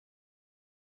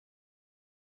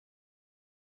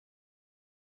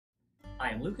I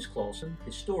am Lucas Clawson,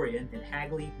 historian at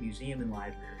Hagley Museum and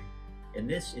Library, and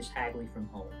this is Hagley From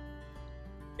Home.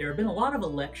 There have been a lot of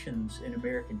elections in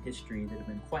American history that have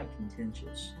been quite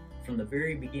contentious, from the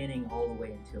very beginning all the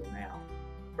way until now.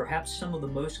 Perhaps some of the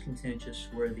most contentious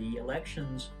were the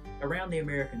elections around the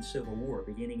American Civil War,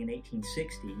 beginning in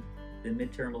 1860, then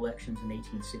midterm elections in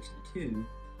 1862,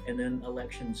 and then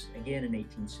elections again in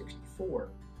 1864.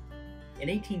 In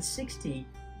 1860,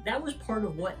 that was part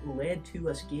of what led to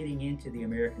us getting into the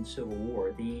American Civil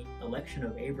War. The election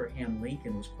of Abraham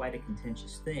Lincoln was quite a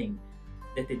contentious thing,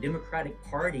 that the Democratic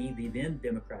Party, the then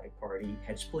Democratic Party,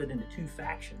 had split into two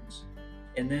factions.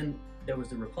 And then there was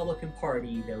the Republican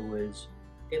Party, there was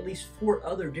at least 4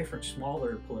 other different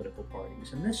smaller political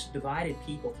parties, and this divided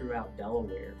people throughout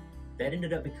Delaware. That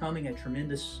ended up becoming a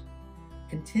tremendous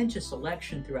contentious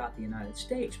election throughout the United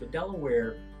States, but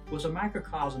Delaware was a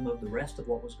microcosm of the rest of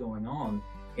what was going on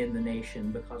in the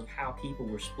nation because of how people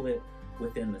were split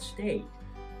within the state.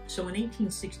 So in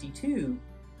 1862,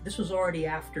 this was already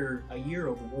after a year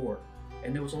of war,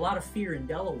 and there was a lot of fear in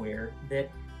Delaware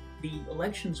that the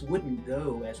elections wouldn't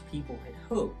go as people had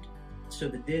hoped. So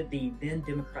the then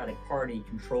Democratic Party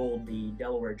controlled the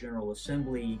Delaware General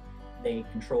Assembly. They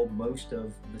controlled most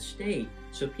of the state.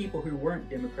 So people who weren't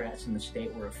Democrats in the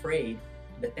state were afraid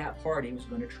that that party was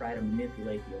going to try to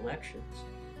manipulate the elections.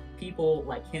 People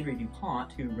like Henry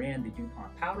DuPont, who ran the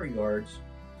DuPont powder yards,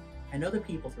 and other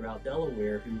people throughout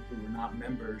Delaware who were not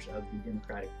members of the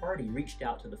Democratic Party reached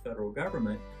out to the federal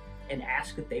government and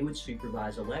asked that they would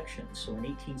supervise elections. So in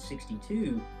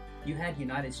 1862, you had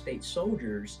United States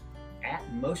soldiers at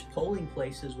most polling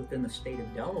places within the state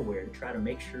of Delaware to try to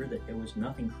make sure that there was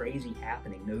nothing crazy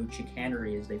happening, no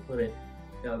chicanery, as they put it,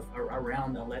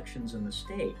 around elections in the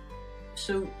state.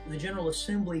 So the General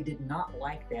Assembly did not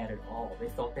like that at all. They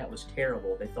thought that was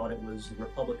terrible. They thought it was the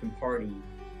Republican Party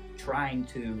trying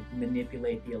to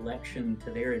manipulate the election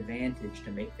to their advantage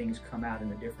to make things come out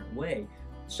in a different way.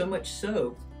 So much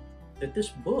so that this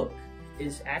book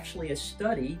is actually a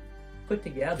study put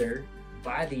together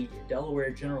by the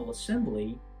Delaware General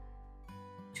Assembly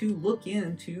to look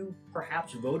into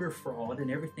perhaps voter fraud and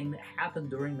everything that happened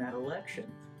during that election.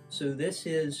 So this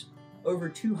is over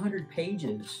 200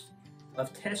 pages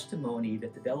of testimony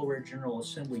that the Delaware General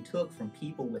Assembly took from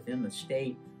people within the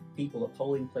state, people at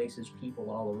polling places, people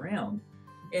all around.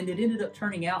 And it ended up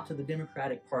turning out to the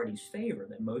Democratic Party's favor,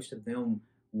 that most of them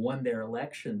won their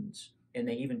elections, and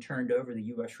they even turned over the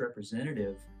U.S.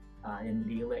 representative in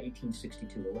the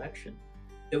 1862 election.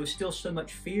 There was still so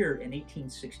much fear in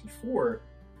 1864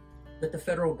 that the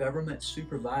federal government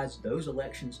supervised those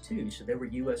elections too. So there were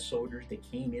U.S. soldiers that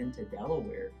came into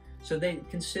Delaware. So they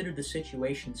considered the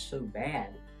situation so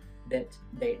bad that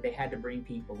they had to bring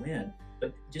people in.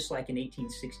 But just like in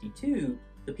 1862,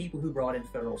 the people who brought in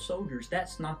federal soldiers,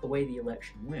 that's not the way the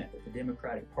election went. The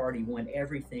Democratic Party won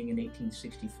everything in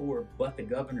 1864 but the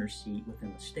governor's seat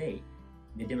within the state.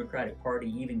 The Democratic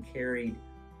Party even carried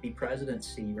the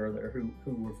presidency, or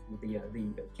who were the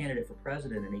candidate for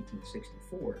president in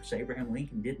 1864. So Abraham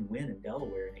Lincoln didn't win in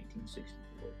Delaware in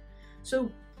 1864.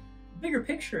 So bigger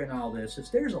picture in all this is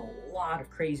there's a lot of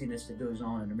craziness that goes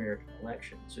on in American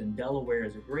elections, and Delaware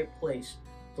is a great place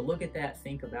to look at that,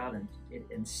 think about it,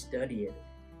 and study it,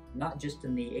 not just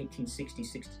in the 1860,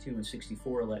 62, and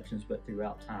 64 elections, but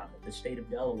throughout time. The state of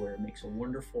Delaware makes a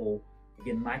wonderful,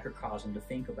 again, microcosm to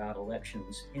think about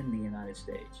elections in the United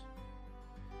States.